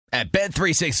At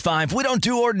Bet365, we don't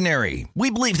do ordinary. We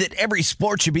believe that every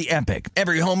sport should be epic.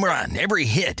 Every home run, every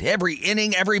hit, every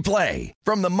inning, every play.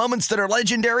 From the moments that are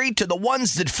legendary to the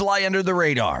ones that fly under the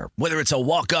radar. Whether it's a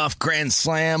walk-off grand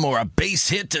slam or a base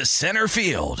hit to center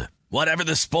field. Whatever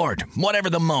the sport, whatever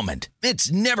the moment.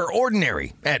 It's never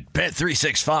ordinary at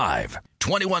Bet365.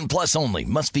 21 plus only.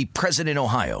 Must be present in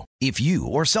Ohio. If you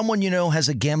or someone you know has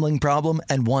a gambling problem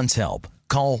and wants help,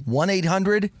 call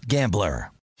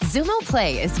 1-800-GAMBLER. Xumo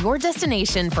Play is your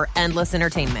destination for endless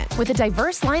entertainment. With a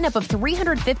diverse lineup of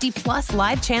 350 plus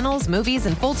live channels, movies,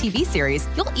 and full TV series,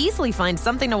 you'll easily find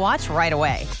something to watch right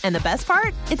away. And the best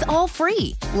part? It's all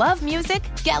free. Love music?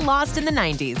 Get lost in the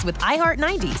 90s with iHeart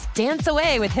 90s, dance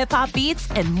away with hip-hop beats,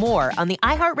 and more on the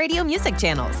iHeartRadio music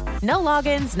channels. No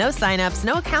logins, no signups,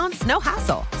 no accounts, no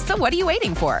hassle. So what are you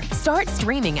waiting for? Start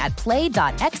streaming at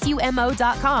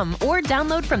play.xumo.com or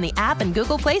download from the app and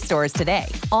Google Play stores today.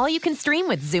 All you can stream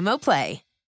with Xumo Play.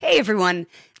 Hey everyone,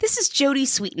 this is Jody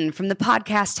Sweeten from the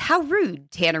podcast How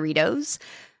Rude, Tanneritos.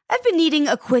 I've been needing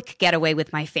a quick getaway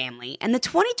with my family, and the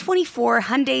 2024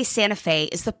 Hyundai Santa Fe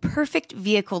is the perfect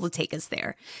vehicle to take us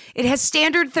there. It has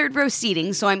standard third-row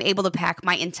seating, so I'm able to pack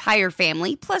my entire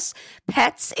family, plus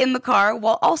pets, in the car,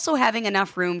 while also having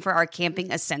enough room for our camping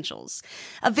essentials.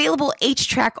 Available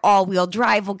H-Track all-wheel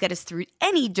drive will get us through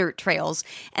any dirt trails,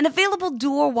 and available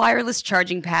dual wireless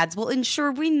charging pads will ensure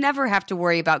we never have to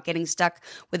worry about getting stuck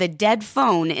with a dead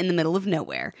phone in the middle of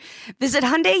nowhere. Visit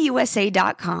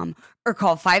HyundaiUSA.com or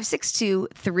call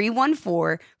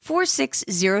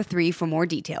 562-314-4603 for more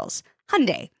details.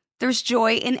 Hyundai, there's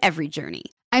joy in every journey.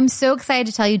 I'm so excited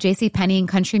to tell you JCPenney and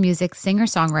country music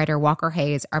singer-songwriter Walker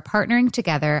Hayes are partnering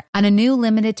together on a new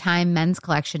limited-time men's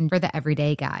collection for the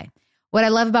everyday guy. What I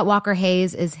love about Walker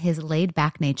Hayes is his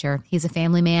laid-back nature. He's a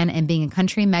family man, and being a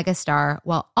country megastar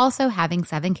while also having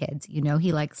 7 kids, you know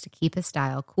he likes to keep his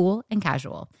style cool and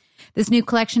casual. This new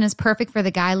collection is perfect for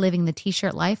the guy living the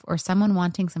t-shirt life or someone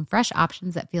wanting some fresh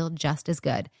options that feel just as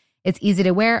good. It's easy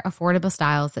to wear, affordable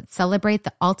styles that celebrate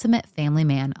the ultimate family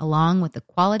man, along with the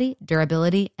quality,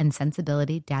 durability, and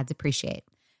sensibility dads appreciate.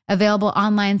 Available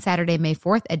online Saturday, May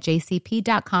 4th at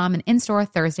jcp.com and in-store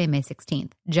Thursday, May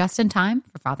 16th, just in time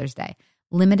for Father's Day.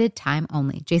 Limited time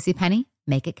only. JCPenney,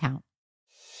 make it count.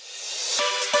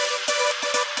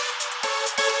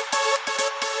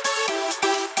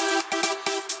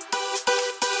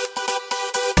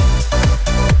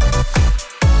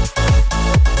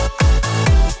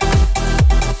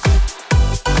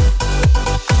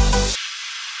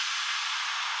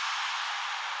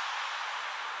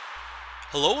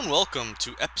 Hello and welcome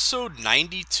to episode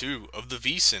 92 of the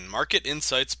VSiN Market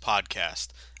Insights Podcast.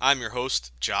 I'm your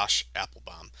host, Josh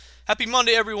Applebaum. Happy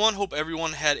Monday, everyone. Hope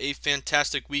everyone had a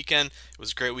fantastic weekend. It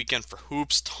was a great weekend for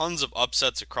hoops. Tons of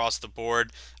upsets across the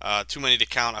board. Too many to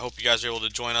count. I hope you guys are able to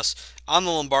join us on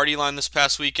the Lombardi line this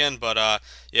past weekend. But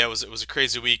it was a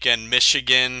crazy weekend.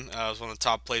 Michigan was one of the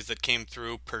top plays that came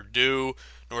through. Purdue,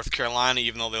 North Carolina,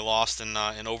 even though they lost in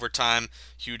overtime.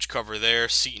 Huge cover there.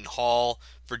 Seton Hall,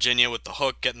 Virginia with the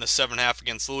hook, getting the 7.5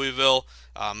 against Louisville.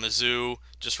 Mizzou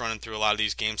just running through a lot of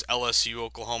these games. LSU,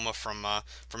 Oklahoma from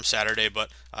Saturday. But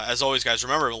as always, guys,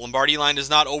 remember Lombardi line is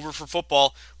not over for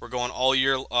football. We're going all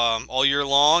year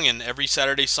long and every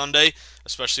Saturday, Sunday,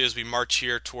 especially as we march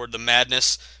here toward the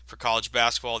madness for college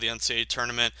basketball. The NCAA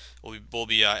tournament will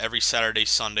be every Saturday,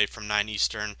 Sunday from 9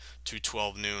 Eastern to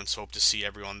 12 noon. So hope to see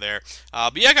everyone there.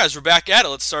 But yeah, guys, we're back at it.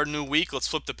 Let's start a new week. Let's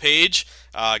flip the page.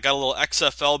 Got a little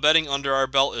XFL betting under our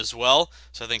belt as well.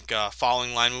 So I think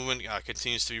following line movement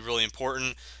continues to be really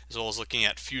important, as well as looking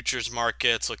at futures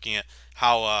markets, looking at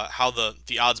how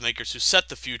the odds makers who set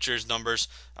the futures numbers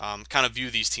kind of view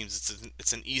these teams.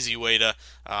 It's an easy way to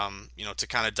to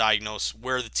kind of diagnose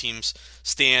where the teams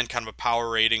stand, kind of a power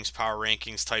ratings, power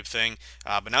rankings type thing.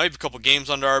 But now we have a couple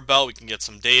games under our belt. We can get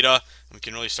some data, and we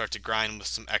can really start to grind with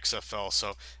some XFL.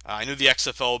 So I knew the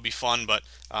XFL would be fun, but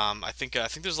I think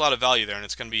there's a lot of value there, and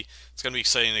it's gonna be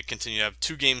exciting to continue to have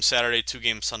 2 games Saturday, 2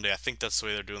 games Sunday. I think that's the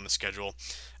way they're doing the schedule.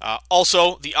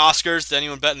 Also, the Oscars. Did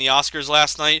anyone bet in the Oscars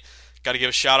last night? Got to give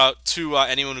a shout out to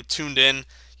anyone who tuned in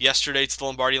yesterday to the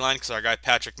Lombardi line, because our guy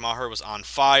Patrick Maher was on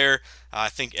fire. I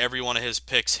think every one of his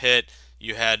picks hit.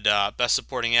 You had Best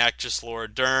Supporting Actress Laura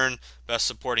Dern, Best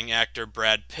Supporting Actor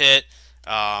Brad Pitt.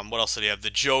 What else did he have?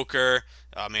 The Joker.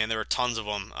 Man, there were tons of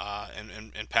them,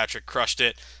 and Patrick crushed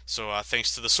it. So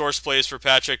thanks to the source plays for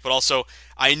Patrick. But also,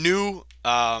 I knew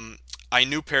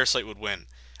Parasite would win.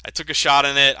 I took a shot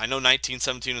in it. I know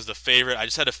 1917 was the favorite. I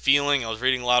just had a feeling. I was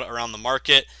reading a lot around the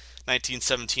market.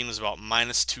 1917 was about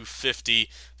minus 250.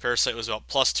 Parasite was about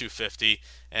plus 250.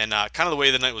 And kind of the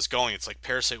way the night was going, it's like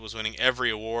Parasite was winning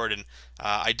every award. And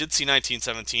I did see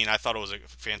 1917. I thought it was a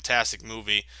fantastic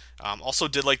movie. Also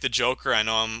did like The Joker. I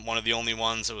know I'm one of the only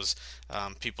ones. It was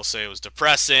people say it was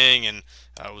depressing and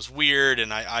it was weird.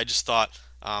 And I just thought,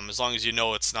 as long as you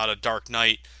know it's not a dark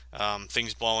night,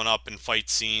 things blowing up in fight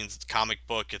scenes, comic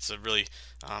book, it's a really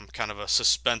kind of a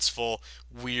suspenseful,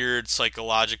 weird,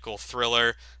 psychological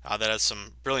thriller that has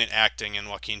some brilliant acting, and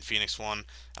Joaquin Phoenix won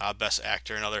Best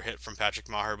Actor, another hit from Patrick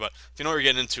Maher. But if you know what you're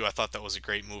getting into, I thought that was a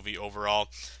great movie overall.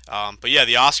 But yeah,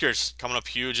 the Oscars coming up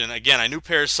huge, and again, I knew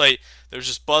Parasite, there was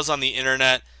just buzz on the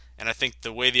internet, and I think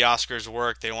the way the Oscars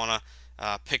work, they want to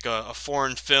pick a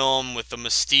foreign film with the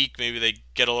mystique. Maybe they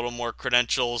get a little more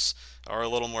credentials or a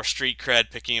little more street cred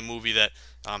picking a movie that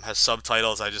has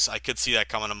subtitles. I could see that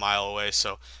coming a mile away,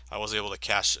 so I was able to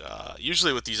cash.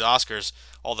 Usually with these Oscars,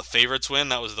 all the favorites win.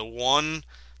 That was the one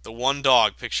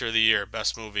dog picture of the year,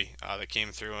 best movie that came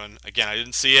through. And again, I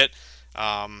didn't see it.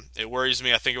 It worries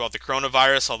me. I think about the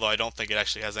coronavirus, although I don't think it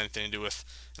actually has anything to do with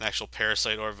an actual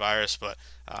parasite or virus, but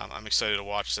I'm excited to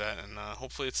watch that, and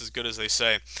hopefully it's as good as they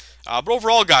say. But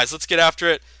overall, guys, let's get after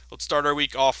it. Let's start our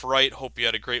week off right. Hope you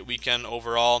had a great weekend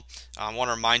overall. I want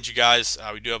to remind you guys,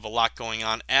 we do have a lot going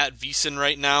on at VSiN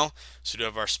right now. So we do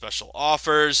have our special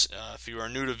offers. If you are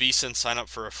new to VSiN, sign up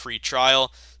for a free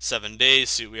trial, 7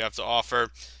 days, see what we have to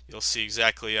offer. You'll see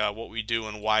exactly what we do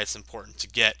and why it's important to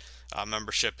get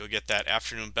membership. You'll get that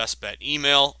afternoon best bet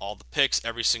email, all the picks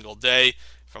every single day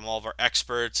from all of our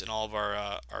experts and all of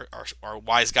our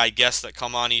wise guy guests that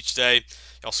come on each day.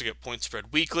 You also get Point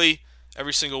Spread Weekly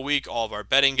every single week, all of our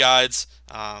betting guides,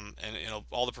 and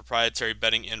all the proprietary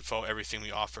betting info, everything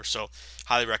we offer. So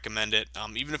highly recommend it.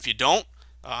 Even if you don't,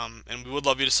 and we would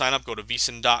love you to sign up, go to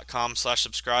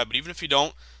vsin.com/subscribe. But even if you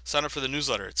don't, sign up for the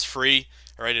newsletter. It's free.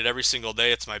 I write it every single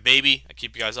day. It's my baby. I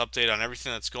keep you guys updated on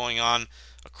everything that's going on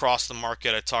across the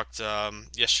market. I talked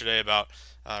yesterday about,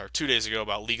 or 2 days ago,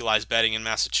 about legalized betting in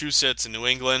Massachusetts and New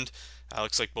England.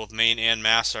 Looks like both Maine and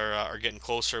Mass are getting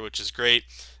closer, which is great.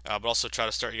 But also try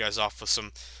to start you guys off with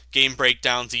some game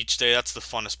breakdowns each day. That's the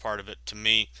funnest part of it to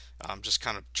me. Just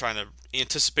kind of trying to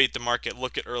anticipate the market,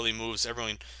 look at early moves.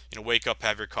 Everyone, wake up,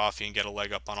 have your coffee, and get a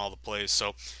leg up on all the plays.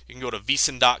 So you can go to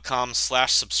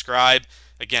vsin.com/subscribe.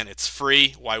 Again, it's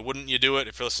free. Why wouldn't you do it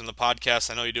if you're listening to the podcast?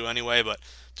 I know you do anyway, but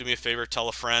do me a favor, tell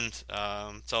a friend,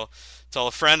 tell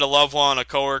a friend, a loved one, a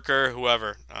coworker,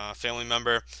 whoever, a family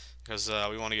member, because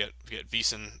we want to get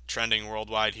VSiN trending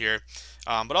worldwide here.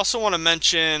 But also want to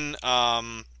mention,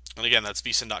 and again, that's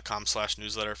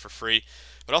vsin.com/newsletter for free.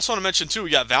 But also want to mention too,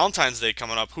 we got Valentine's Day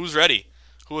coming up. Who's ready?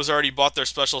 Who has already bought their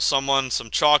special someone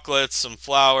some chocolates, some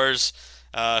flowers?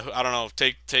 I don't know,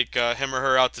 take him or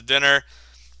her out to dinner.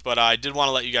 But I did want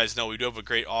to let you guys know we do have a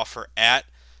great offer at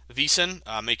VSiN.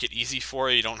 Make it easy for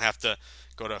you. You don't have to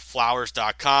go to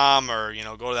flowers.com or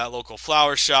go to that local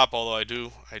flower shop. Although I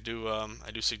do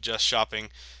suggest shopping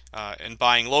and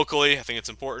buying locally. I think it's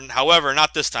important. However,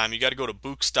 not this time. You got to go to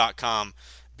Bouqs.com,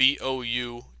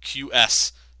 BOUQS.com.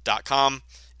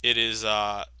 It is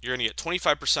you're gonna get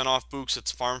 25% off Bouqs.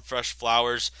 It's farm fresh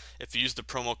flowers if you use the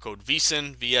promo code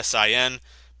VSiN, VSIN.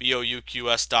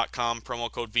 BOUQS.com,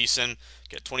 promo code VSiN.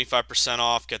 Get 25%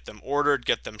 off, get them ordered,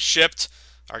 get them shipped.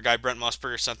 Our guy Brent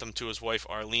Musburger sent them to his wife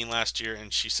Arlene last year,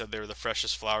 and she said they were the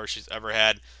freshest flowers she's ever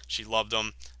had. She loved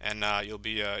them, and you'll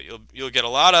get a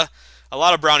lot of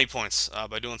brownie points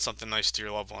by doing something nice to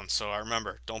your loved ones. So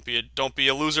remember, don't be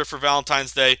a loser for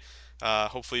Valentine's Day.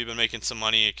 Hopefully you've been making some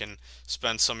money. You can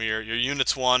spend some of your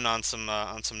units won on some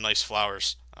nice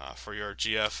flowers for your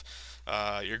GF.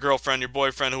 Your girlfriend, your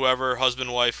boyfriend, whoever,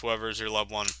 husband, wife, whoever is your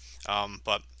loved one.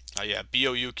 Yeah,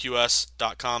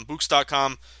 BOUQS.com,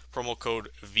 Bouqs.com, promo code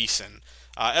VSiN.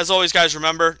 As always, guys,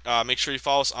 remember, make sure you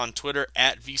follow us on Twitter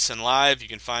at VSiN Live. You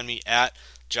can find me at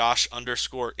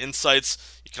Josh_Insights.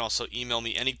 You can also email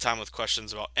me anytime with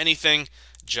questions about anything,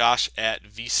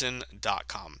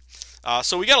 josh@vsin.com.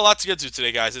 So we got a lot to get to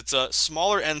today, guys. It's a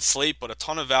smaller end slate, but a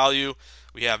ton of value.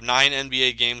 We have 9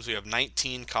 NBA games. We have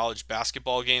 19 college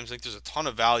basketball games. I think there's a ton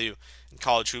of value in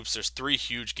college hoops. There's 3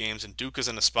 huge games, and Duke is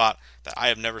in a spot that I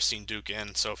have never seen Duke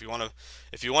in. So if you want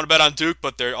to bet on Duke,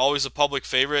 but they're always a public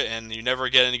favorite, and you never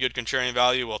get any good contrarian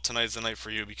value, well, tonight's the night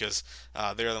for you because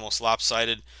they're the most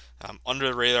lopsided, under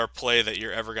the radar play that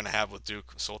you're ever going to have with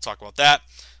Duke. So we'll talk about that.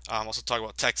 Also talk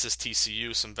about Texas,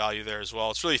 TCU, some value there as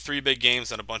well. It's really 3 big games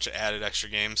and a bunch of added extra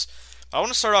games. I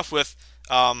want to start off with.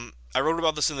 I wrote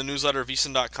about this in the newsletter,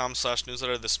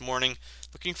 vsin.com/newsletter this morning,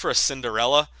 looking for a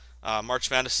Cinderella. March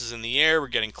Madness is in the air. We're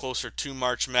getting closer to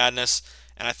March Madness.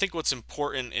 And I think what's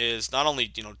important is not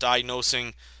only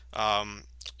diagnosing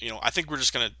I think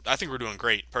we're doing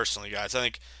great personally, guys. I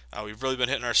think we've really been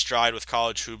hitting our stride with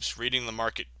college hoops, reading the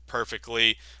market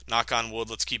perfectly. Knock on wood,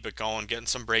 let's keep it going. Getting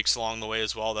some breaks along the way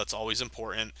as well. That's always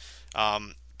important.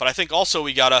 But I think also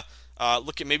we gotta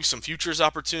look at maybe some futures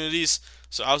opportunities.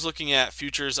 So I was looking at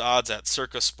futures odds at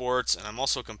Circa Sports, and I'm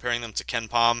also comparing them to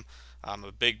KenPom. I'm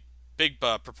a big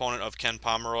proponent of Ken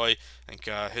Pomeroy. I think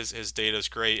his data is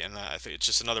great, and I think it's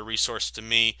just another resource to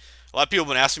me. A lot of people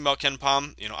have been asking about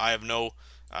KenPom. I have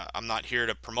I'm not here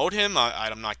to promote him.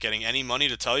 I'm not getting any money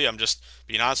to tell you. I'm just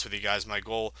being honest with you guys. My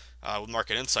goal with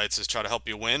Market Insights is try to help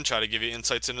you win, try to give you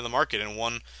insights into the market. And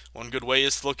one good way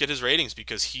is to look at his ratings,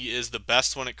 because he is the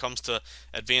best when it comes to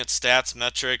advanced stats,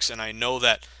 metrics, and I know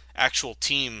that actual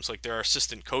teams, like there are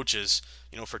assistant coaches,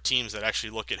 for teams that actually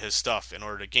look at his stuff in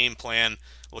order to game plan,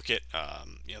 look at,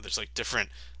 there's like different,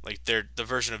 like the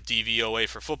version of DVOA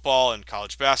for football and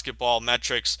college basketball,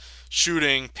 metrics,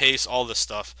 shooting, pace, all this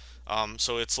stuff.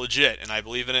 So it's legit, and I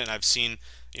believe in it, and I've seen,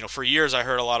 for years I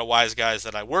heard a lot of wise guys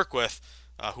that I work with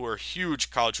who are huge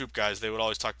college hoop guys. They would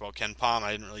always talk about KenPom.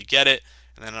 I didn't really get it,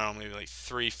 and then I don't know, maybe like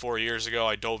 3-4 years ago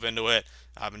I dove into it.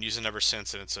 I've been using it ever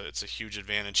since, and it's a huge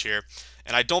advantage here.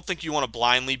 And I don't think you want to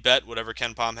blindly bet whatever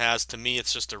KenPom has. To me,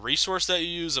 it's just a resource that you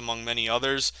use among many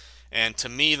others. And to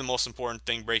me, the most important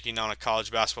thing breaking down a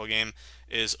college basketball game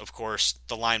is, of course,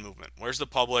 the line movement. Where's the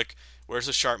public? Where's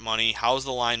the sharp money? How's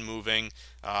the line moving?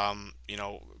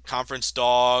 Conference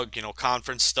dog,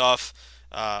 conference stuff,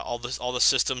 all the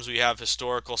systems we have,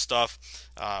 historical stuff,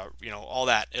 all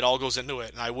that. It all goes into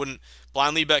it. And I wouldn't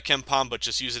blindly bet KenPom, but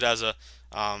just use it as a,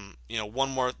 one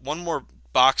more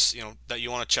box, that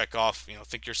you want to check off.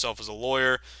 Think yourself as a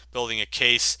lawyer building a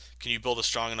case. Can you build a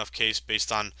strong enough case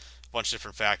based on a bunch of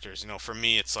different factors? For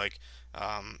me, it's like,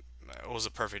 what was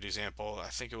a perfect example? I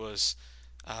think it was,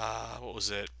 what was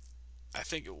it?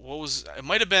 It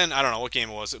might have been, I don't know what game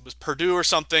it was. It was Purdue or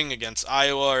something against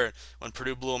Iowa, or when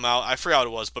Purdue blew them out. I forgot what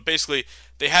it was, but basically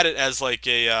they had it as like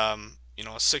a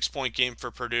 6-point game for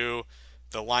Purdue.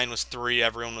 The line was 3.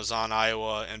 Everyone was on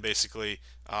Iowa, and basically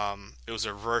it was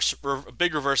a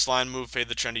big reverse line move, fade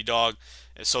the trendy dog.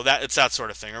 So it's that sort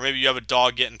of thing. Or maybe you have a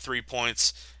dog getting 3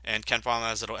 points, and KenPom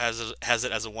has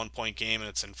it as a 1-point game, and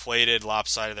it's inflated,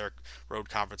 lopsided, their road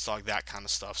conference dog, that kind of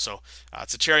stuff. So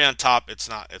it's a cherry on top. It's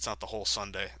not the whole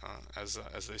sundae, as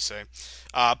they say.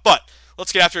 But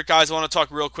let's get after it, guys. I want to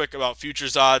talk real quick about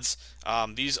futures odds.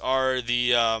 These are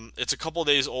it's a couple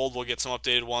days old. We'll get some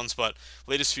updated ones, but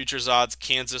latest futures odds: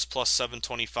 Kansas plus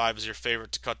 725 is your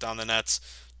favorite to cut down the nets.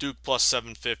 Duke plus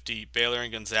 750. Baylor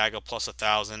and Gonzaga plus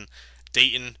 1,000.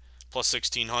 Dayton plus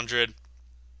 1,600.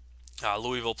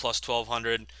 Louisville plus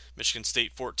 1,200. Michigan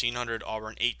State 1,400.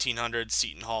 Auburn 1,800.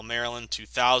 Seton Hall, Maryland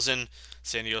 2,000.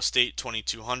 San Diego State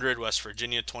 2,200. West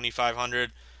Virginia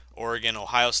 2,500. Oregon,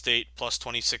 Ohio State plus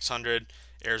 2,600.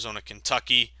 Arizona,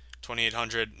 Kentucky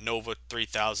 2,800. Nova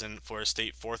 3,000. Florida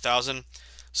State 4,000.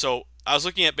 So I was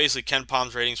looking at basically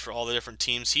KenPom's ratings for all the different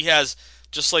teams. He has,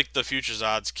 just like the futures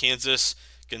odds, Kansas,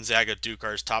 Gonzaga, Duke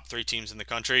are his top 3 teams in the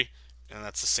country, and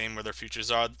that's the same where their futures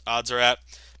odds are at.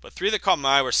 But 3 that caught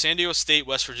my eye were San Diego State,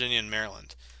 West Virginia, and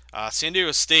Maryland. San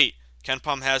Diego State,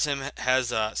 KenPom has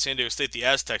San Diego State, the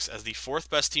Aztecs, as the 4th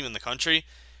best team in the country,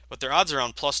 but their odds are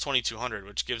around plus 2,200,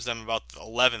 which gives them about the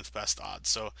 11th best odds.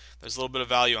 So there's a little bit of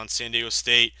value on San Diego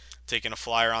State, taking a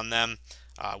flyer on them.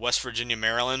 West Virginia,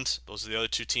 Maryland, those are the other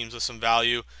 2 teams with some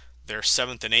value. They're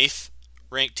 7th and 8th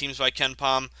ranked teams by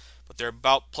KenPom, but they're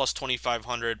about plus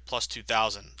 2,500, plus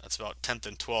 2,000. That's about 10th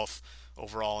and 12th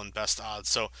overall in best odds.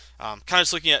 So kind of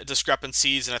just looking at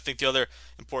discrepancies, and I think the other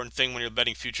important thing when you're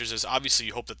betting futures is obviously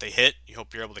you hope that they hit. You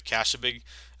hope you're able to cash a big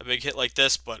hit like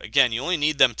this, but again, you only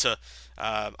need them to,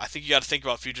 I think you got to think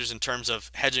about futures in terms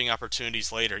of hedging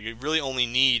opportunities later. You really only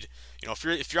need,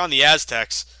 if you're on the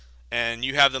Aztecs and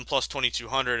you have them plus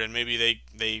 2,200, and maybe they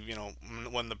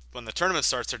when the tournament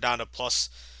starts they're down to plus,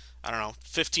 I don't know,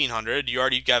 1,500. You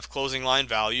already have closing line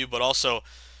value, but also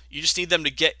you just need them to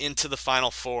get into the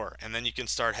Final Four, and then you can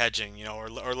start hedging, or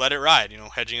let it ride.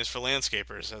 Hedging is for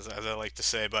landscapers, as I like to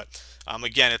say. But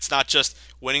again, it's not just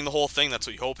winning the whole thing. That's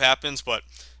what you hope happens. But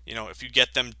if you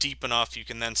get them deep enough, you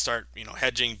can then start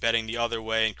hedging, betting the other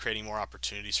way, and creating more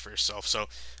opportunities for yourself. So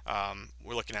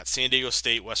we're looking at San Diego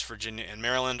State, West Virginia, and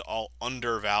Maryland, all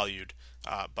undervalued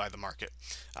by the market.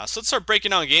 So let's start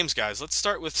breaking down games, guys. Let's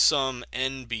start with some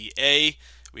NBA.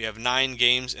 We have 9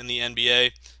 games in the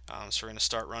NBA, so we're going to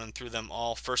start running through them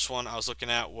all. First one I was looking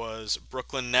at was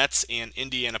Brooklyn Nets and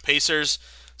Indiana Pacers.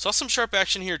 Saw some sharp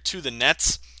action here to the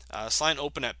Nets. This line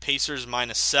opened at Pacers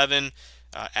 -7.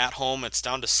 At home, it's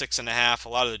down to 6.5. A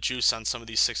lot of the juice on some of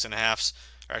these 6.5s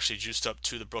are actually juiced up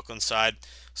to the Brooklyn side.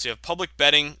 So you have public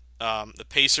betting the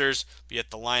Pacers, but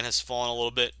yet the line has fallen a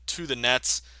little bit to the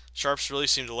Nets. Sharps really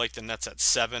seem to like the Nets at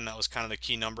 7. That was kind of the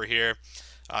key number here.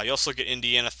 You also look at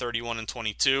Indiana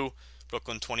 31-22,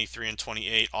 Brooklyn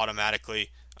 23-28. Automatically,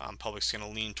 public's going to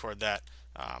lean toward that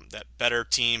better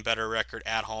team, better record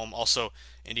at home. Also,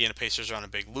 Indiana Pacers are on a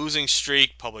big losing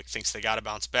streak. Public thinks they got to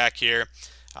bounce back here.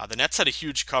 The Nets had a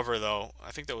huge cover, though.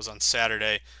 I think that was on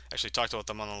Saturday. Actually talked about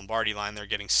them on the Lombardi line. They're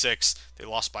getting 6. They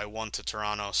lost by 1 to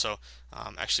Toronto. So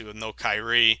actually with no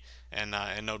Kyrie and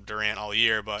no Durant all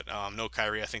year, but no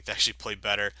Kyrie, I think they actually played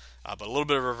better. But a little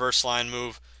bit of a reverse line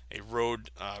move, a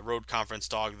road conference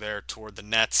dog there toward the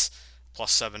Nets,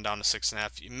 +7 down to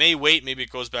 6.5. You may wait, maybe it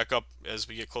goes back up as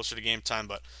we get closer to game time,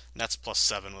 but Nets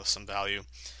 +7 with some value.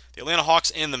 The Atlanta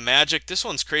Hawks and the Magic. This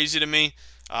one's crazy to me.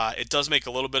 It does make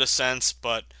a little bit of sense,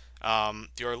 but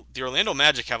the Orlando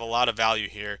Magic have a lot of value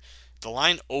here. The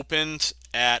line opened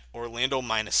at Orlando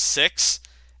 -6,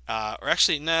 or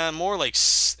actually, more like,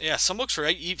 some books were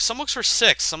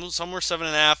 6, some were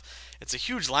 7.5. It's a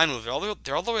huge line move. They're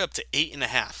all the way up to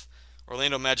 8.5.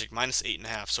 Orlando Magic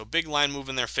 -8.5. So big line move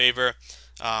in their favor.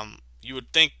 You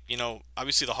would think,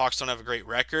 obviously the Hawks don't have a great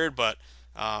record, but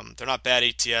they're not bad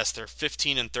ATS. They're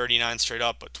 15-39 straight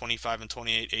up, but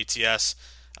 25-28 ATS.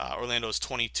 Orlando is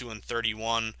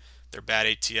 22-31. They're bad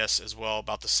ATS as well,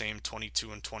 about the same,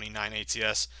 22-29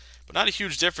 ATS. But not a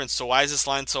huge difference. So why is this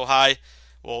line so high?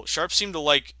 Well, sharps seem to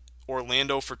like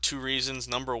Orlando for 2 reasons.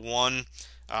 Number one,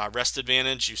 rest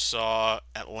advantage. You saw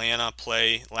Atlanta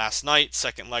play last night,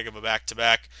 second leg of a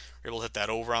back-to-back. We're able to hit that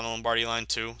over on the Lombardi line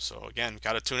too. So again,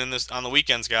 got to tune in this on the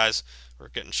weekends, guys. We're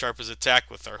getting sharp as attack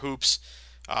with our hoops.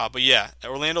 But yeah,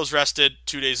 Orlando's rested,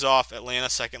 2 days off. Atlanta,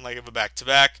 second leg of a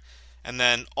back-to-back. And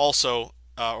then also,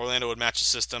 Orlando would match the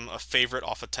system, a favorite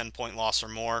off a 10-point loss or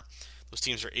more. Those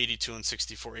teams are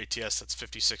 82-64 ATS. That's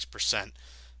 56%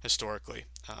 historically.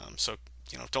 So,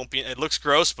 don't be. It looks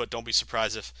gross, but don't be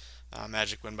surprised if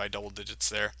Magic win by double digits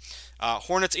there.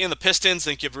 Hornets and the Pistons.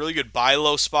 I think you have a really good buy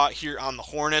low spot here on the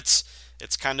Hornets.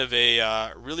 It's kind of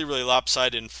a really, really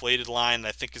lopsided, inflated line that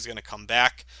I think is going to come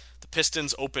back. The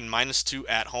Pistons open -2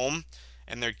 at home,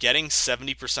 and they're getting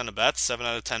 70% of bets, 7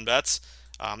 out of 10 bets.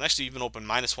 Actually even open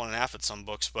 -1.5 at some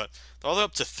books, but they're all the way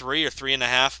up to 3 or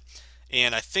 3.5.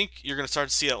 And I think you're going to start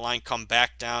to see that line come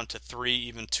back down to 3,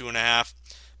 even 2.5.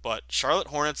 But Charlotte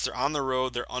Hornets, they're on the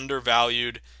road, they're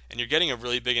undervalued, and you're getting a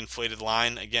really big inflated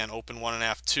line. Again, open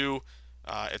 1.5, 2.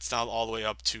 It's now all the way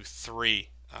up to 3.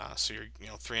 So you're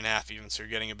 3.5 even, so you're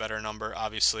getting a better number,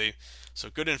 obviously.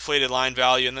 So good inflated line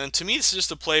value. And then to me, this is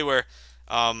just a play where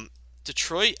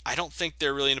Detroit, I don't think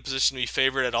they're really in a position to be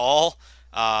favored at all.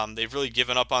 They've really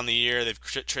given up on the year. They've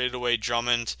traded away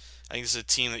Drummond. I think this is a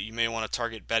team that you may want to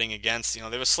target betting against. They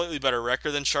have a slightly better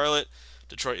record than Charlotte.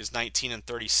 Detroit is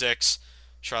 19-36.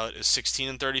 Charlotte is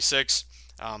 16-36.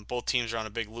 Both teams are on a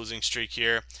big losing streak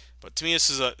here. But to me, this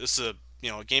is a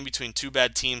game between 2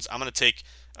 bad teams. I'm going to take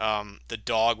the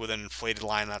dog with an inflated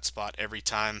line in that spot every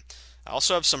time. I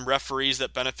also have some referees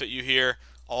that benefit you here.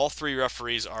 All 3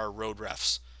 referees are road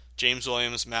refs. James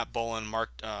Williams, Matt Boland,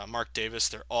 Mark Davis.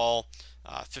 They're all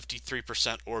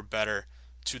 53% or better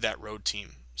to that road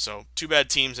team. So 2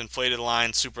 bad teams, inflated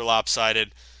line, super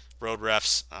lopsided, road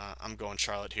refs. I'm going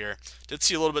Charlotte here. Did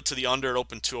see a little bit to the under. It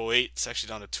opened 208. It's actually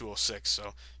down to 206.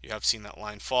 So you have seen that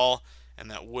line fall,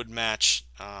 and that would match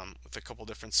with a couple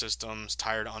different systems.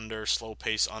 Tired under, slow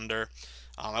pace under.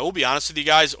 I will be honest with you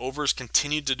guys. Overs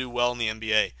continue to do well in the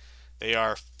NBA. They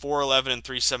are 411 and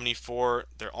 374.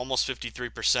 They're almost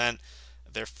 53%.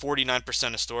 They're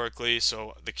 49% historically.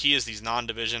 So the key is these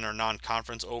non-division or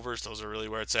non-conference overs. Those are really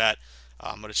where it's at.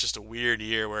 But it's just a weird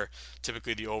year where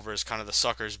typically the over is kind of the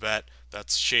sucker's bet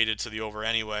that's shaded to the over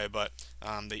anyway. But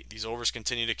these overs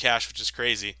continue to cash, which is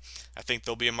crazy. I think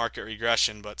there'll be a market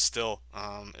regression, but still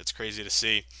it's crazy to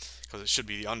see because it should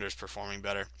be the unders performing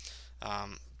better.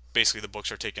 Basically, the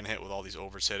books are taking a hit with all these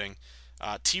overs hitting.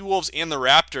 T-Wolves and the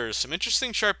Raptors. Some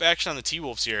interesting sharp action on the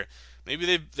T-Wolves here.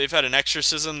 Maybe they've had an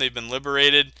exorcism. They've been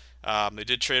liberated. They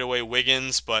did trade away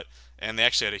Wiggins, and they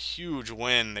actually had a huge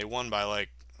win. They won by like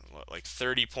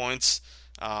 30 points.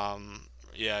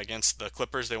 Against the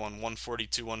Clippers. They won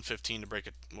 142-115 to break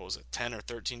a 10 or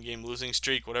 13 game losing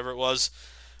streak, whatever it was.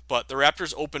 But the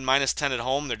Raptors open -10 at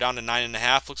home. They're down to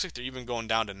 9.5. Looks like they're even going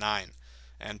down to 9.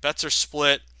 And bets are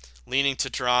split, leaning to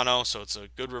Toronto, so it's a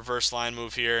good reverse line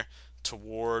move here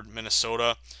toward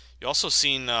Minnesota. You also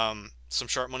seen some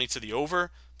sharp money to the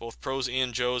over, both pros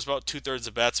and Joes, about 2/3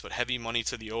 of bets, but heavy money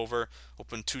to the over.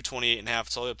 Open 228.5.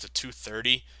 It's all the way up to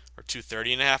 230 or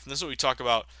 230.5. And this is what we talk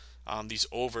about. These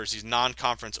overs, these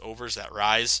non-conference overs that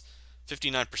rise,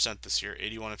 59% this year,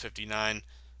 81-59,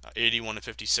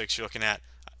 81-56. You're looking at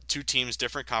two teams,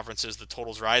 different conferences, the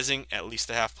total's rising at least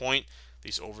a half point.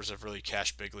 These overs have really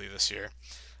cashed bigly this year.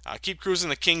 Keep cruising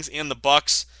the Kings and the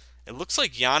Bucks. It looks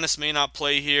like Giannis may not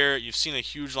play here. You've seen a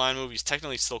huge line move. He's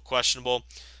technically still questionable,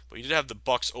 but you did have the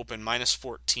Bucks open minus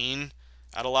 14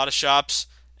 at a lot of shops,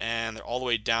 and they're all the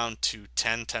way down to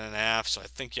 10.5. So I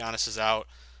think Giannis is out.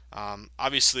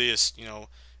 Obviously,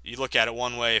 you look at it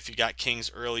one way. If you got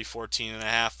Kings early,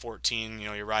 14.5, 14,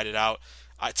 you ride it out.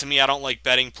 To me, I don't like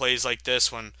betting plays like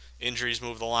this when injuries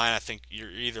move the line. I think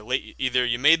you're either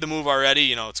you made the move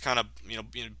already. It's kind of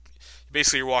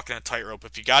basically you're walking a tightrope.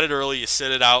 If you got it early, you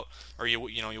sit it out, or you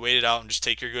wait it out and just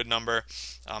take your good number.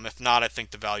 If not, I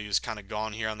think the value is kind of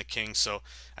gone here on the Kings. So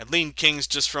I'd lean Kings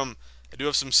just from. I do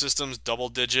have some systems double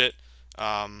digit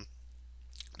dogs.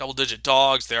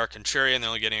 They are contrarian. They're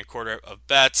only getting a quarter of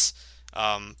bets.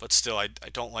 But still, I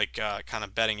don't like kind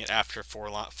of betting it after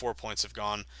 4 points have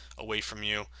gone away from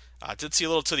you. Did see a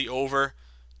little to the over,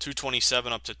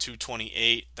 227 up to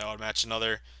 228. That would match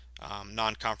another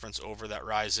non-conference over that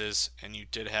rises. And you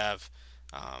did have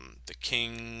the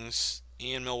Kings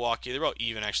and Milwaukee. They're about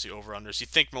even, actually, over-unders. You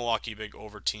think Milwaukee big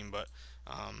over team, but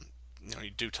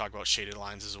you do talk about shaded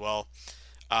lines as well.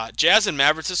 Jazz and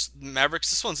Mavericks.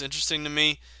 This one's interesting to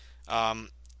me.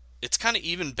 It's kind of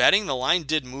even betting. The line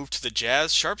did move to the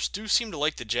Jazz. Sharps do seem to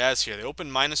like the Jazz here. They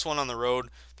opened -1 on the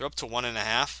road. They're up to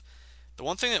 1.5. The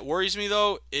one thing that worries me,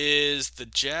 though, is the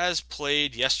Jazz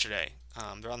played yesterday.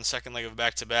 They're on the second leg of a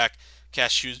back-to-back.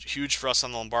 Cash huge for us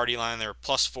on the Lombardi line. They were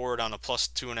 +4 down to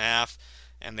 +2.5,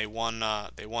 and they won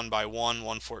by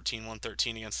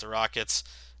 114-113 against the Rockets.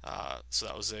 So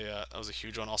that was a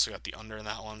huge one. Also got the under in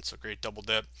that one, so great double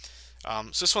dip. So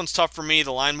this one's tough for me.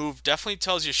 The line move definitely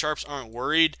tells you Sharps aren't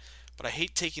worried, but I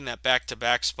hate taking that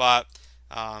back-to-back spot.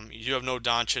 You do have no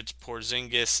Doncic.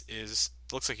 Porzingis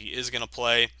looks like he is going to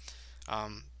play,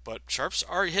 but Sharps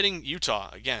are hitting Utah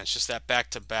again. It's just that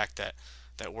back-to-back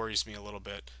that worries me a little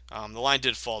bit. The line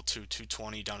did fall to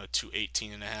 220 down to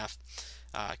 218.5.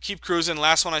 Keep cruising.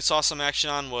 Last one I saw some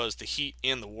action on was the Heat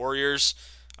and the Warriors.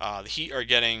 The Heat are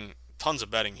getting tons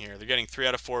of betting here. They're getting 3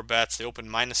 out of 4 bets. They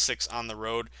opened -6 on the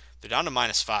road. They're down to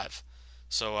 -5.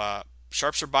 So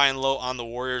Sharps are buying low on the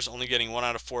Warriors, only getting 1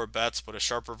 out of 4 bets, but a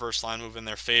sharp reverse line move in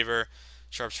their favor.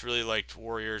 Sharps really liked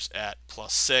Warriors at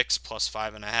 +6,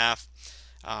 +5.5.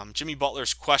 Jimmy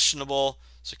Butler's questionable,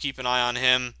 so keep an eye on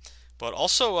him. But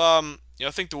also,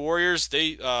 I think the Warriors,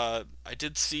 I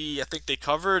think they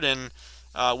covered, and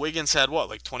Wiggins had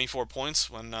 24 points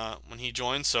when he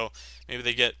joined, so maybe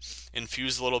they get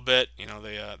infused a little bit.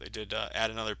 They did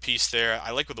add another piece there.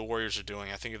 I like what the Warriors are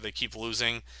doing. I think if they keep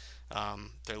losing,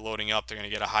 they're loading up. They're going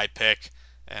to get a high pick,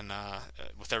 and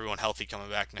with everyone healthy coming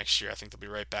back next year, I think they'll be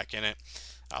right back in it.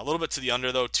 A little bit to the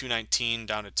under though, 219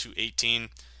 down to 218.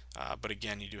 But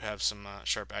again, you do have some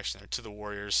sharp action there to the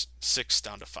Warriors, 6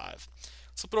 down to 5.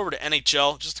 Let's flip it over to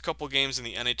NHL. Just a couple games in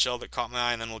the NHL that caught my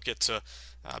eye, and then we'll get to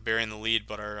burying the lead.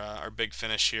 But our big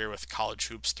finish here with college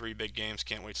hoops, 3 big games.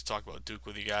 Can't wait to talk about Duke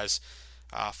with you guys.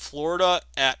 Florida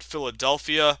at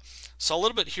Philadelphia. Saw a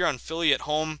little bit here on Philly at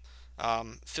home.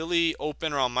 Philly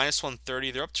open around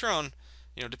 -130. They're up to around,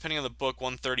 depending on the book,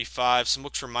 135. Some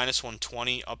books were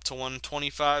 -120 up to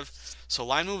 125. So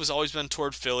line move has always been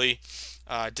toward Philly.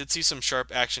 Did see some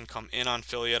sharp action come in on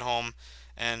Philly at home.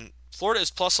 And Florida is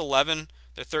 +11.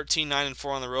 They're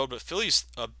 13-9-4 on the road, but Philly's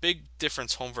a big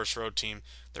difference home versus road team.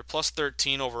 They're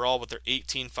 +13 overall, but they're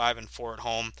 18-5-4 at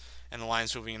home, and the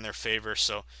line's moving in their favor,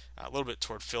 so a little bit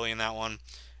toward Philly in that one.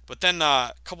 But then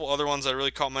a couple other ones that really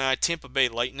caught my eye. Tampa Bay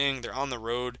Lightning, they're on the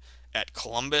road at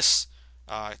Columbus.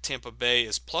 Tampa Bay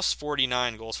is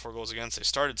 +49 goals for goals against. They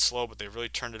started slow, but they've really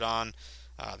turned it on.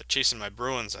 They're chasing my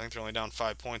Bruins. I think they're only down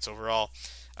 5 points overall.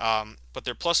 But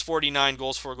they're +49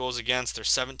 goals for goals against. They're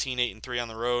 17-8-3 on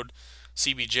the road.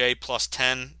 CBJ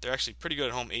 +10. They're actually pretty good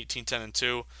at home,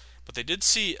 18-10-2. But they did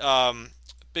see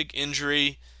big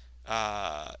injury.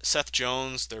 Seth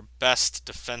Jones, their best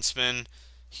defenseman,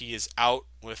 he is out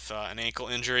with an ankle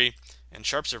injury. And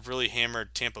Sharps have really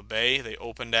hammered Tampa Bay. They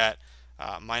opened at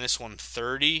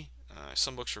 -130.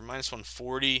 Some books were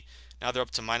 -140. Now they're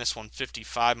up to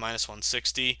 -155,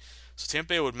 -160. So Tampa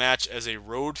Bay would match as a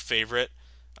road favorite,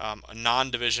 a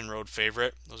non-division road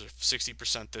favorite. Those are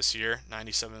 60% this year,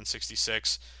 97 and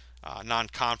 66.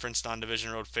 Non-conference,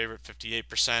 non-division road favorite,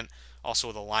 58%. Also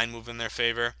with a line move in their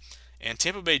favor. And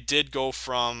Tampa Bay did go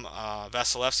from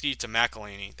Vasilevsky to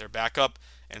McElhinney, their backup.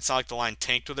 And it's not like the line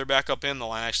tanked with their backup in. The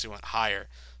line actually went higher.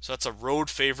 So that's a road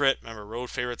favorite. Remember, road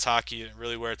favorites hockey,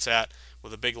 really where it's at,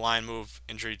 with a big line move,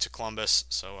 injury to Columbus.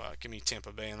 So give me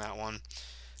Tampa Bay in that one.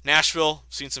 Nashville,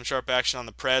 seen some sharp action on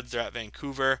the Preds. They're at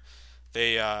Vancouver.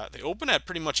 They open at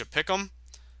pretty much a pick'em.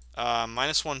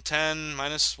 minus 110,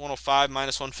 minus 105,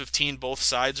 minus 115, both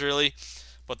sides really.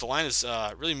 But the line is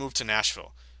really moved to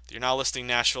Nashville. You're now listing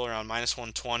Nashville around minus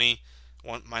 120,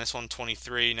 minus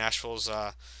 123. Nashville's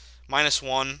minus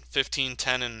 1, 15,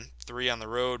 10, and 3 on the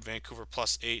road. Vancouver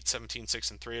plus 8, 17,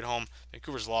 6, and 3 at home.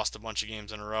 Vancouver's lost a bunch of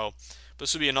games in a row. But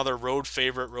this would be another road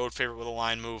favorite with a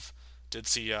line move. Did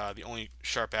see the only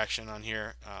sharp action on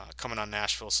here coming on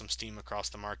Nashville, some steam across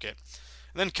the market.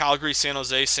 And then Calgary, San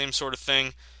Jose, same sort of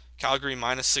thing. Calgary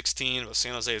minus 16, but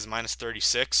San Jose is minus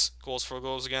 36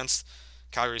 goals against.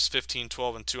 Calgary's 15,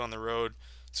 12, and 2 on the road.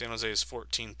 San Jose is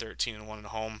 14, 13, and 1 at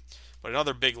home. But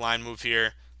another big line move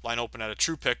here. Line open at a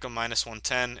true pick of minus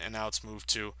 110, and now it's moved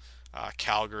to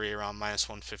Calgary around minus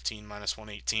 115, minus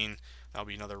 118. That'll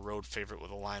be another road favorite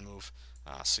with a line move.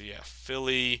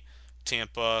 Philly,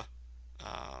 Tampa,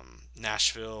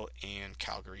 Nashville, and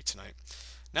Calgary tonight.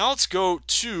 Now let's go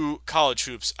to college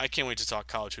hoops. I can't wait to talk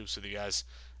college hoops with you guys.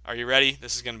 Are you ready?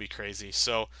 This is going to be crazy.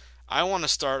 So I want to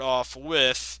start off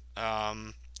with,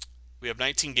 we have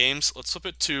 19 games. Let's flip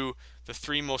it to the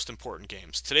 3 most important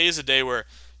games. Today is a day where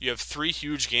you have 3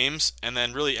 huge games, and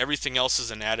then really everything else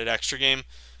is an added extra game,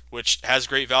 which has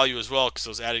great value as well, because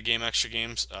those added game extra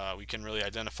games, we can really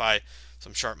identify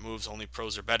some sharp moves. Only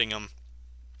pros are betting them.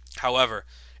 However,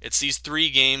 it's these 3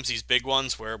 games, these big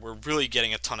ones, where we're really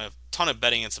getting a ton of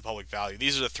betting against the public value.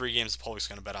 These are the 3 games the public's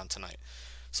going to bet on tonight.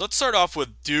 So let's start off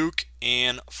with Duke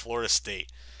and Florida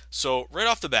State. So right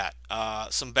off the bat,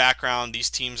 some background. These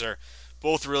teams are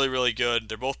both really, really good.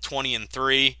 They're both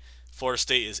 20-3. Florida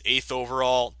State is 8th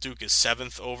overall. Duke is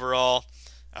 7th overall.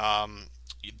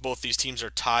 Both these teams are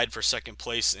tied for second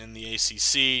place in the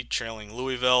ACC, trailing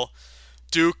Louisville.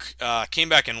 Duke came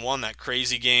back and won that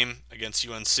crazy game against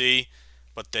UNC,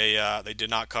 but they did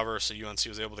not cover, so UNC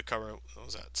was able to cover. What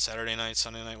was that, Saturday night,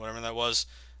 Sunday night, whatever that was?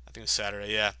 I think it was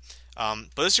Saturday, yeah.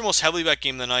 But this is your most heavily bet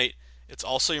game of the night. It's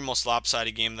also your most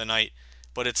lopsided game of the night,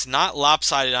 but it's not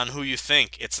lopsided on who you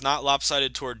think. It's not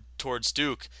lopsided towards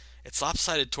Duke. It's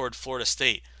lopsided toward Florida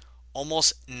State.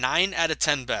 Almost 9 out of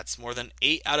 10 bets, more than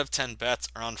 8 out of 10 bets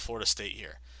are on Florida State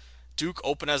here. Duke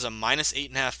opened as a minus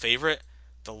 8.5 favorite.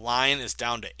 The line is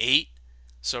down to 8.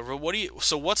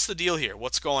 So what's the deal here?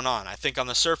 What's going on? I think on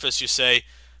the surface you say,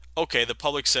 okay, the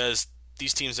public says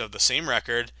these teams have the same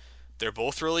record. They're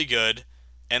both really good.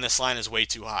 And this line is way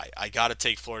too high. I got to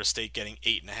take Florida State getting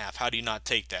 8.5. How do you not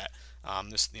take that?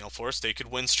 Florida State could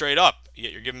win straight up.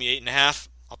 Yet you're giving me 8.5.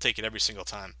 I'll take it every single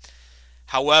time.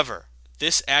 However,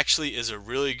 this actually is a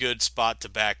really good spot to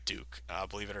back Duke,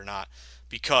 believe it or not,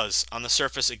 because on the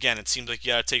surface, again, it seems like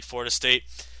you got to take Florida State.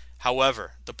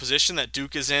 However, the position that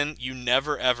Duke is in, you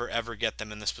never, ever, ever get them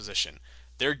in this position.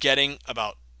 They're getting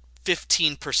about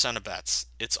 15% of bets.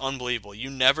 It's unbelievable. You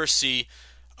never see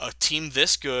a team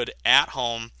this good at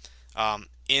home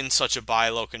in such a buy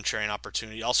low contrarian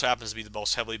opportunity. It also happens to be the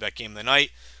most heavily bet game of the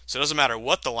night. So it doesn't matter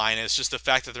what the line is, just the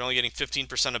fact that they're only getting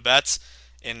 15% of bets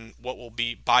in what will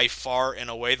be by far and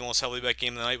away the most heavily bet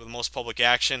game of the night with the most public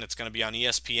action. It's going to be on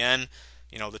ESPN.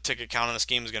 The ticket count on this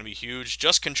game is going to be huge.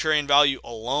 Just contrarian value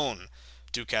alone,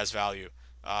 Duke has value.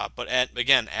 But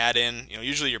add in,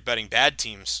 usually you're betting bad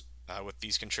teams with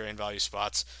these contrarian value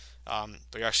spots.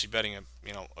 But you're actually betting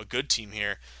a good team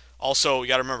here. Also, you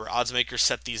got to remember, odds makers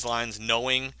set these lines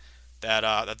knowing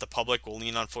that the public will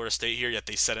lean on Florida State here, yet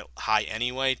they set it high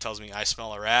anyway. Tells me I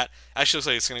smell a rat. Actually, looks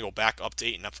like it's going to go back up to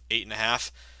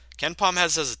 8.5. KenPom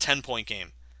has a 10-point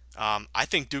game. I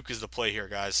think Duke is the play here,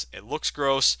 guys. It looks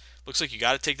gross. Looks like you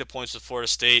got to take the points with Florida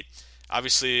State.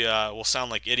 Obviously, we'll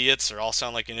sound like idiots, or I'll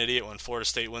sound like an idiot when Florida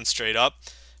State wins straight up.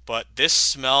 But this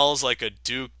smells like a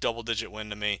Duke double-digit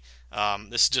win to me.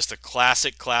 This is just a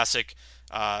classic,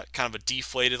 kind of a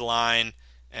deflated line,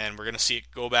 and we're going to see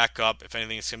it go back up. If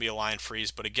anything, it's going to be a line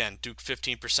freeze. But again, Duke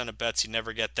 15% of bets, you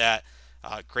never get that.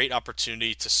 Great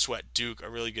opportunity to sweat Duke, a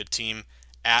really good team,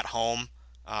 at home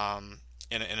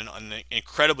in an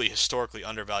incredibly historically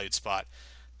undervalued spot.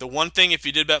 The one thing, if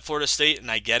you did bet Florida State, and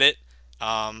I get it,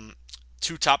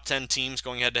 2 top 10 teams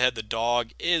going head-to-head, the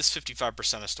dog is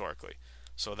 55% historically.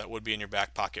 So that would be in your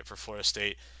back pocket for Florida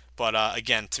State. But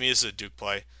again, to me, this is a Duke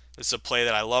play. This is a play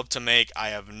that I love to make. I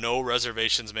have no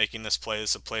reservations making this play.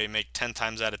 This is a play make 10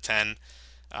 times out of 10.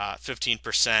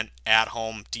 15% at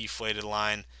home, deflated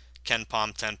line.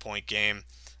 KenPom 10-point game.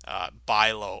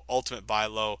 Buy low, ultimate buy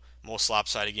low, most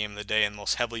lopsided game of the day, and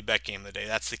most heavily bet game of the day.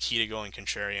 That's the key to going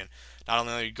contrarian. Not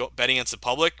only are you betting against the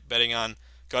public, betting on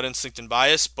gut instinct and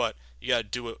bias, but you got to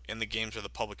do it in the games where the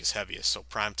public is heaviest. So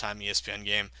primetime ESPN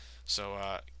game. So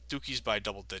Dukies by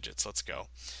double digits. Let's go.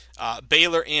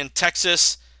 Baylor and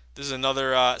Texas. This is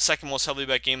another second most heavily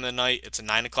bet game of the night. It's a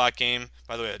 9 o'clock game.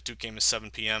 By the way, that Duke game is 7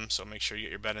 p.m., so make sure you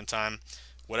get your bet in time.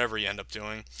 whatever you end up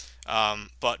doing.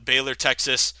 But Baylor,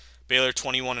 Texas, Baylor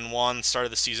 21-1,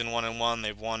 started the season 1-1.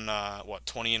 They've won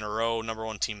 20 in a row, number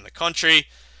one team in the country.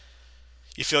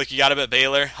 You feel like you got to bet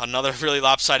Baylor. Another really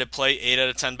lopsided play, 8 out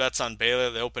of 10 bets on Baylor.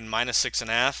 They opened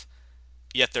 -6.5,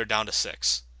 yet they're down to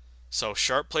 6. So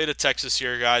sharp play to Texas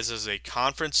here, guys, as a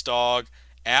conference dog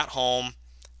at home,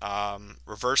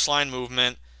 reverse line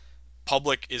movement.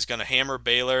 Public is going to hammer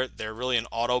Baylor. They're really an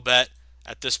auto bet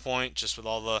at this point, just with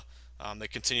all the they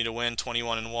continue to win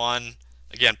 21-1.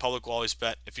 Again, public will always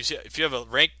bet if you have a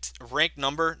ranked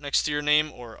number next to your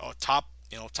name or a top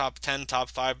 10, top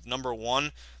 5, number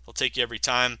 1, they'll take you every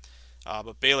time.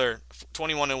 But Baylor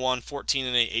 21-1,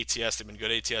 14-8 ATS. They've been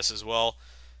good ATS as well.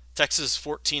 Texas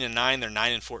 14-9. They're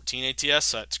 9-14 ATS.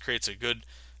 So that creates a good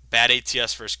bad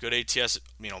ATS versus good ATS.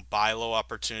 Buy low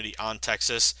opportunity on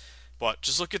Texas. But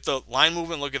just look at the line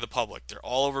movement. Look at the public. They're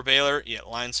all over Baylor. Yet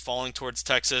lines falling towards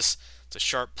Texas. It's a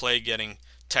sharp play getting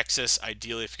Texas.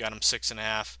 Ideally, if you got them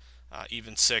 6.5,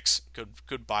 even 6,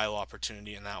 good buy low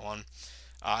opportunity in that one.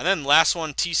 And then last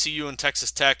one, TCU and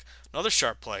Texas Tech. Another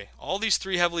sharp play. All these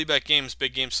 3 heavily bet games,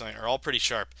 big games tonight, are all pretty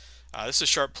sharp. This is a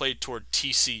sharp play toward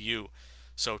TCU.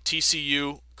 So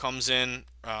TCU comes in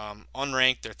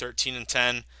unranked. They're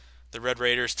 13-10. The Red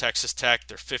Raiders, Texas Tech,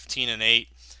 they're 15-8.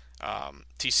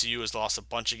 TCU has lost a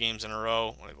bunch of games in a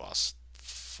row. They've lost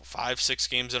 5-6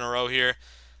 games in a row here.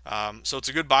 So it's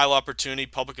a good buy low opportunity.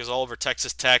 Public is all over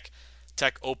Texas Tech.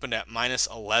 Tech opened at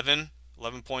 -11,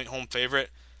 11-point home favorite.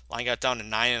 Line got down to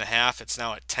 9.5. It's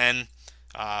now at 10.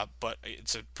 But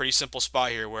it's a pretty simple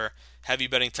spot here where heavy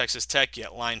betting Texas Tech,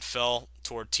 yet line fell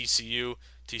toward TCU.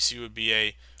 TCU would be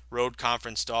a road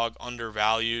conference dog,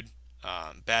 undervalued,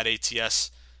 bad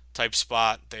ATS type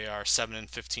spot. They are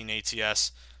 7-15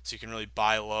 ATS, so you can really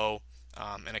buy low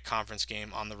in a conference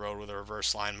game on the road with a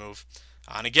reverse line move.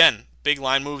 And again, big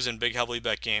line moves and big heavily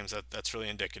bet games. That's really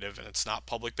indicative, and it's not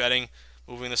public betting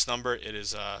moving this number. It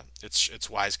is it's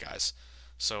wise guys.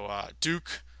 So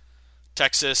Duke,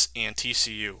 Texas, and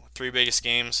TCU, 3 biggest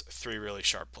games, 3 really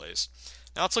sharp plays.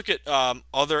 Now let's look at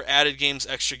other added games,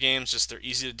 extra games. Just they're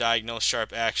easy to diagnose,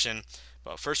 sharp action.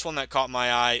 But first one that caught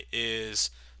my eye is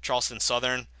Charleston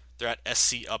Southern. They're at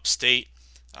SC Upstate.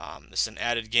 This is an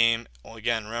added game. Well,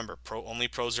 again, remember, only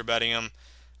pros are betting them.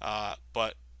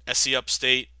 But SC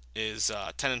Upstate is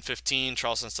 10-15.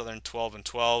 Charleston Southern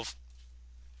 12-12.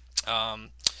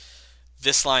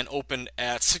 This line opened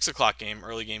at 6 o'clock game,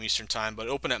 early game Eastern time, but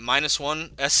it opened at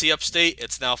 -1 SC Upstate.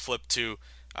 It's now flipped to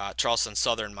Charleston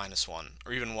Southern -1,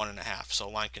 or even 1.5. So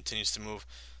line continues to move.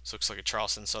 So looks like a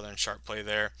Charleston Southern sharp play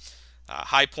there.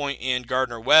 High Point and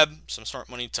Gardner Webb, some smart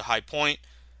money to High Point.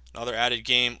 Another added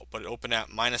game, but it opened at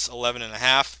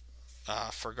 -11.5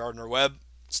 for Gardner Webb.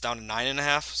 It's down to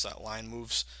 9.5. So that line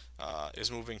is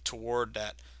moving toward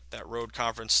that road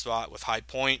conference spot with High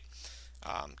Point.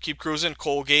 Keep cruising.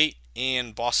 Colgate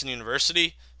and Boston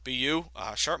University, BU.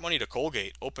 Sharp money to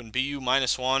Colgate. Open BU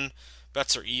 -1.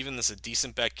 Bets are even. This is a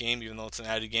decent bet game, even though it's an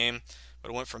added game. But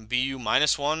it went from BU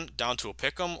 -1 down to a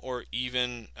pick'em, or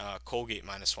even Colgate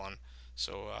 -1.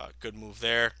 So good move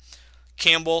there.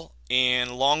 Campbell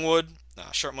and Longwood.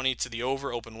 Sharp money to the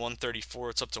over. Open 134.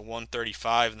 It's up to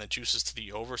 135, and the juice is to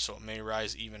the over, so it may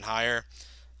rise even higher.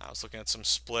 I was looking at some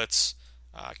splits.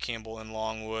 Campbell and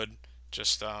Longwood.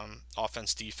 Just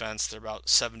offense, defense. They're about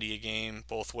 70 a game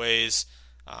both ways,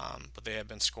 but they have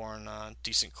been scoring a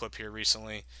decent clip here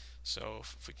recently. So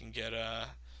if we can get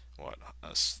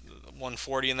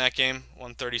 140 in that game,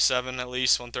 137 at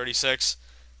least, 136.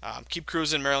 Keep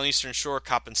cruising. Maryland Eastern Shore,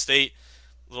 Coppin State.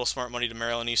 A little smart money to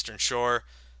Maryland Eastern Shore.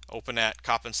 Open at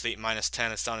Coppin State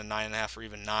 -10. It's down to 9.5 or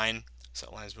even 9. So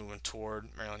that line's moving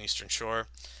toward Maryland Eastern Shore.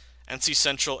 NC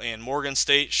Central and Morgan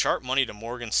State. Sharp money to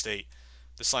Morgan State.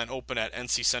 This line opened at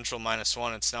NC Central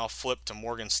 -1. It's now flipped to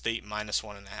Morgan State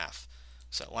 -1.5.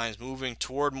 So that line's moving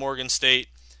toward Morgan State.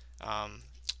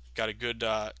 Got a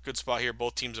good spot here.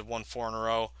 Both teams have won 4 in a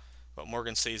row, but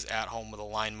Morgan State's at home with a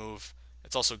line move.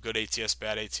 It's also good ATS,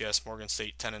 bad ATS. Morgan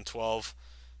State 10-12.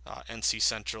 NC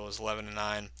Central is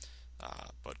 11-9.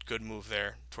 But good move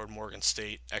there toward Morgan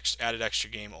State. Added extra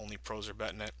game. Only pros are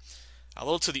betting it. A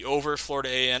little to the over. Florida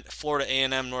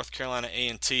A&M, North Carolina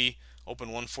A&T.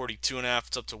 Open 142.5.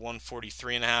 It's up to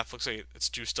 143.5. Looks like it's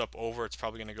juiced up over. It's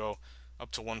probably going to go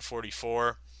up to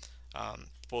 144.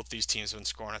 Both these teams have been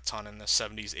scoring a ton in the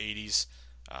 70s, 80s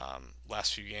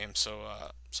last few games.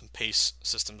 So some pace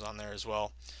systems on there as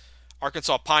well.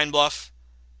 Arkansas Pine Bluff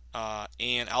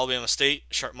and Alabama State.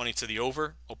 Sharp money to the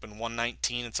over. Open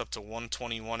 119. It's up to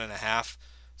 121.5.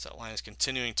 So that line is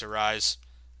continuing to rise.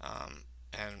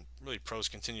 And really pros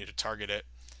continue to target it.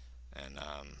 And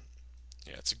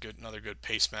Yeah, it's another good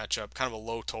pace matchup. Kind of a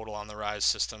low total on the Rise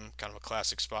system. Kind of a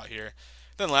classic spot here.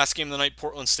 Then last game of the night,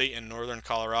 Portland State and Northern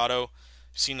Colorado.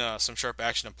 You've seen some sharp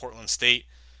action in Portland State.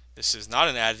 This is not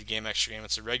an added game, extra game.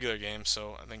 It's a regular game,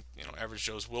 so I think average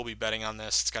Joes will be betting on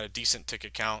this. It's got a decent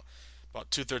ticket count. About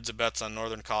 2/3 of bets on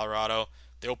Northern Colorado.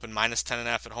 They open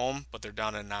 -10.5 at home, but they're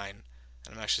down to 9.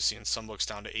 And I'm actually seeing some books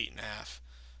down to 8.5.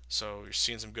 So you're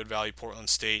seeing some good value. Portland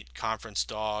State, conference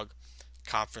dog,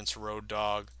 conference road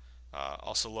dog.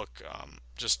 Also look,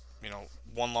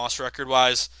 one loss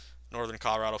record-wise. Northern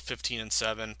Colorado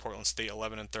 15-7, Portland State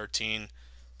 11-13.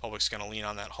 Public's going to lean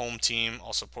on that home team.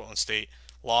 Also, Portland State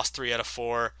lost 3 out of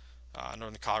 4.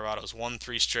 Northern Colorado's won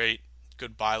 3 straight.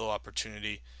 Good buy low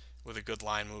opportunity with a good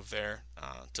line move there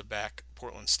to back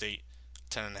Portland State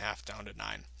 10.5 down to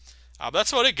 9. But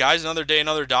that's about it, guys. Another day,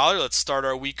 another dollar. Let's start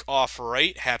our week off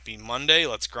right. Happy Monday.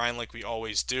 Let's grind like we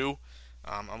always do.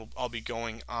 I'll be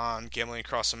going on Gambling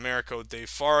Across America with Dave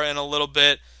Farah in a little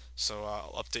bit, so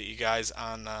I'll update you guys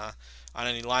on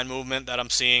any line movement that I'm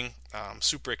seeing. I'm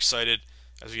super excited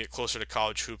as we get closer to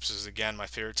college hoops. This is, again, my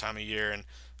favorite time of year, and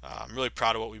I'm really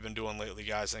proud of what we've been doing lately,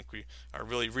 guys. I think we are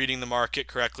really reading the market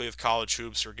correctly with college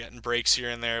hoops. We're getting breaks here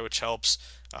and there, which helps,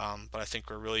 but I think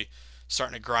we're really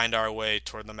starting to grind our way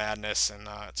toward the madness, and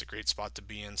it's a great spot to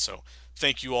be in. So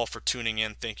thank you all for tuning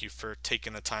in. Thank you for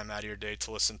taking the time out of your day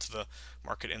to listen to the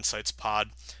Market Insights pod.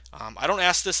 I don't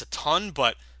ask this a ton,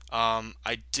 but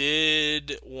I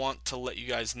did want to let you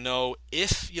guys know,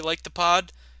 if you like the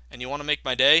pod and you want to make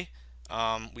my day,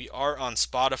 we are on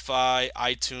Spotify,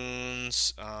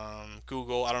 iTunes,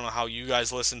 Google. I don't know how you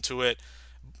guys listen to it.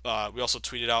 We also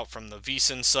tweet it out from the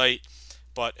VSiN site.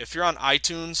 But if you're on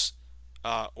iTunes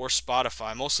or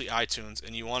Spotify, mostly iTunes,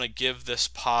 and you want to give this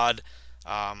pod,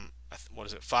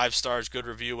 5 stars, good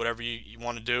review, whatever you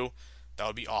want to do, that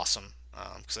would be awesome.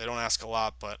 Because I don't ask a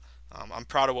lot, but I'm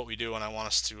proud of what we do, and I want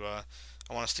us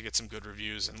to get some good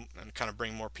reviews and kind of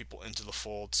bring more people into the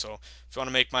fold. So if you want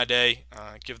to make my day,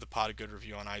 give the pod a good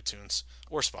review on iTunes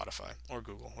or Spotify or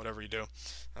Google, whatever you do,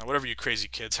 whatever you crazy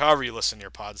kids, however you listen to your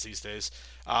pods these days.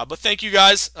 But thank you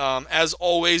guys. As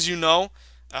always, the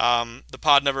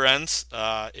pod never ends.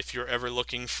 If you're ever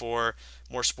looking for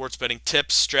more sports betting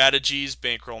tips, strategies,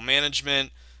 bankroll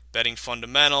management, betting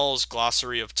fundamentals,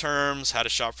 glossary of terms, how to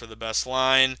shop for the best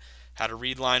line, how to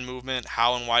read line movement,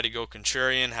 how and why to go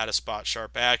contrarian, how to spot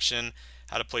sharp action,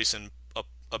 how to place in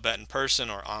a bet in person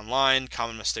or online,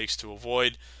 common mistakes to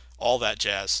avoid, all that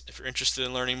jazz. If you're interested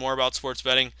in learning more about sports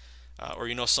betting, or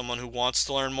you know someone who wants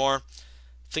to learn more,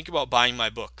 think about buying my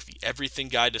book, The Everything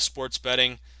Guide to Sports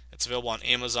Betting. It's available on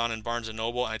Amazon and Barnes &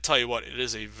 Noble, and I tell you what, it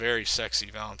is a very sexy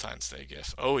Valentine's Day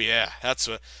gift. Oh yeah, that's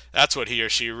what he or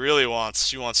she really wants.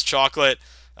 She wants chocolate,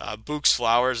 bouquets,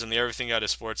 flowers, and The Everything Guide to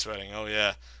Sports Betting. Oh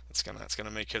yeah, it's gonna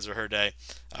make his or her day.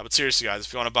 But seriously, guys,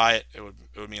 if you want to buy it, it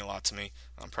would mean a lot to me.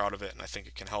 I'm proud of it, and I think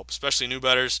it can help, especially new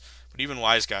bettors, but even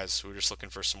wise guys who are just looking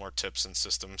for some more tips and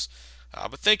systems.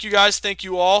 But thank you guys, thank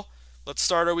you all. Let's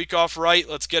start our week off right.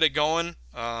 Let's get it going.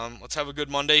 Let's have a good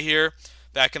Monday here.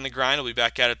 Back in the grind. We'll be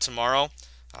back at it tomorrow.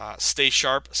 Stay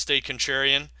sharp, stay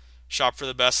contrarian, shop for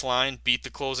the best line, beat the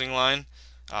closing line,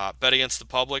 bet against the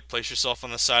public, place yourself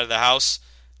on the side of the house,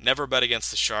 never bet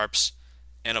against the sharps,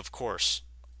 and of course,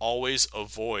 always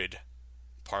avoid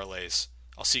parlays.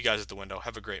 I'll see you guys at the window.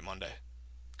 Have a great Monday.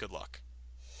 Good luck.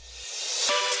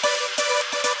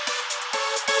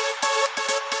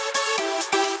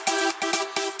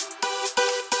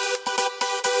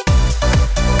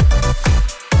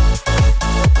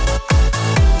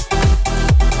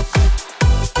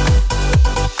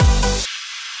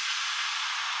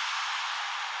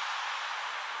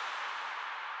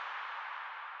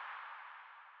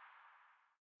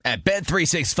 At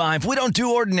Bet365, we don't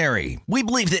do ordinary. We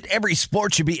believe that every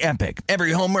sport should be epic.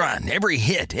 Every home run, every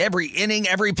hit, every inning,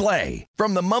 every play.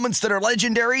 From the moments that are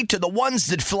legendary to the ones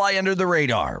that fly under the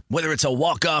radar. Whether it's a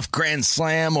walk-off grand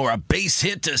slam or a base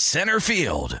hit to center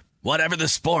field. Whatever the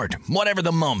sport, whatever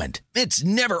the moment. It's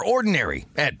never ordinary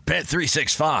at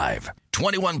Bet365.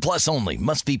 21 plus only.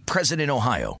 Must be present in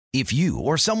Ohio. If you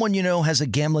or someone you know has a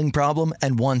gambling problem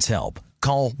and wants help,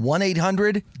 call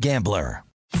 1-800-GAMBLER.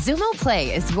 Xumo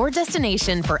Play is your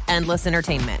destination for endless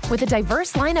entertainment. With a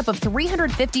diverse lineup of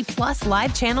 350 plus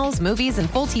live channels, movies, and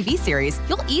full TV series,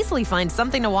 you'll easily find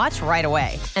something to watch right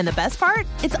away. And the best part?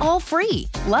 It's all free.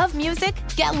 Love music?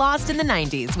 Get lost in the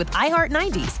 90s with iHeart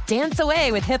 90s, dance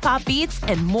away with hip-hop beats,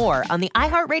 and more on the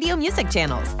iHeartRadio music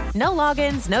channels. No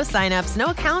logins, no signups, no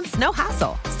accounts, no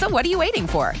hassle. So what are you waiting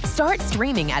for? Start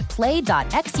streaming at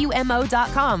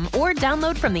play.xumo.com or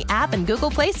download from the app and Google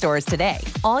Play stores today.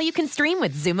 All you can stream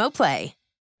with Xumo Play.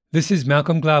 This is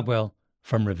Malcolm Gladwell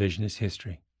from Revisionist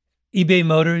History. eBay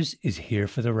Motors is here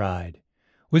for the ride.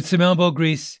 With some elbow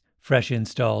grease, fresh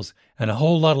installs, and a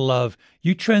whole lot of love,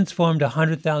 you transformed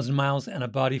 100,000 miles and a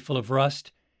body full of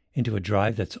rust into a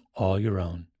drive that's all your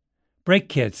own. Brake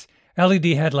kits, LED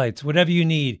headlights, whatever you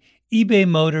need, eBay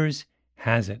Motors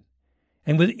has it.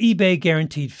 And with eBay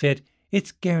Guaranteed Fit,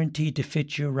 it's guaranteed to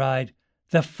fit your ride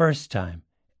the first time,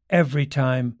 every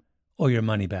time, or your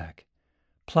money back.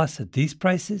 Plus, at these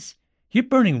prices, you're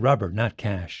burning rubber, not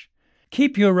cash.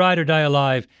 Keep your ride or die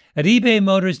alive at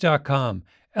ebaymotors.com.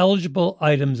 Eligible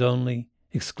items only.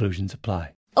 Exclusions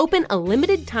apply. Open a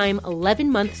limited-time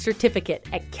 11-month certificate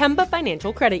at Kemba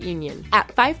Financial Credit Union. At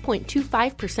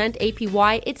 5.25%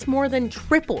 APY, it's more than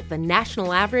triple the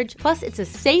national average, plus it's a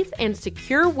safe and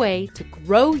secure way to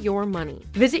grow your money.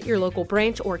 Visit your local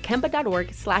branch or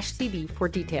kemba.org/cd for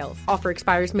details. Offer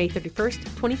expires May 31st,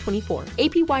 2024.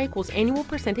 APY equals annual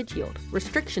percentage yield.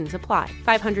 Restrictions apply.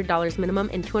 $500 minimum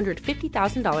and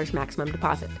 $250,000 maximum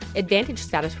deposit. Advantage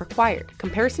status required.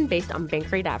 Comparison based on bank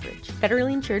rate average.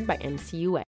 Federally insured by NCUA.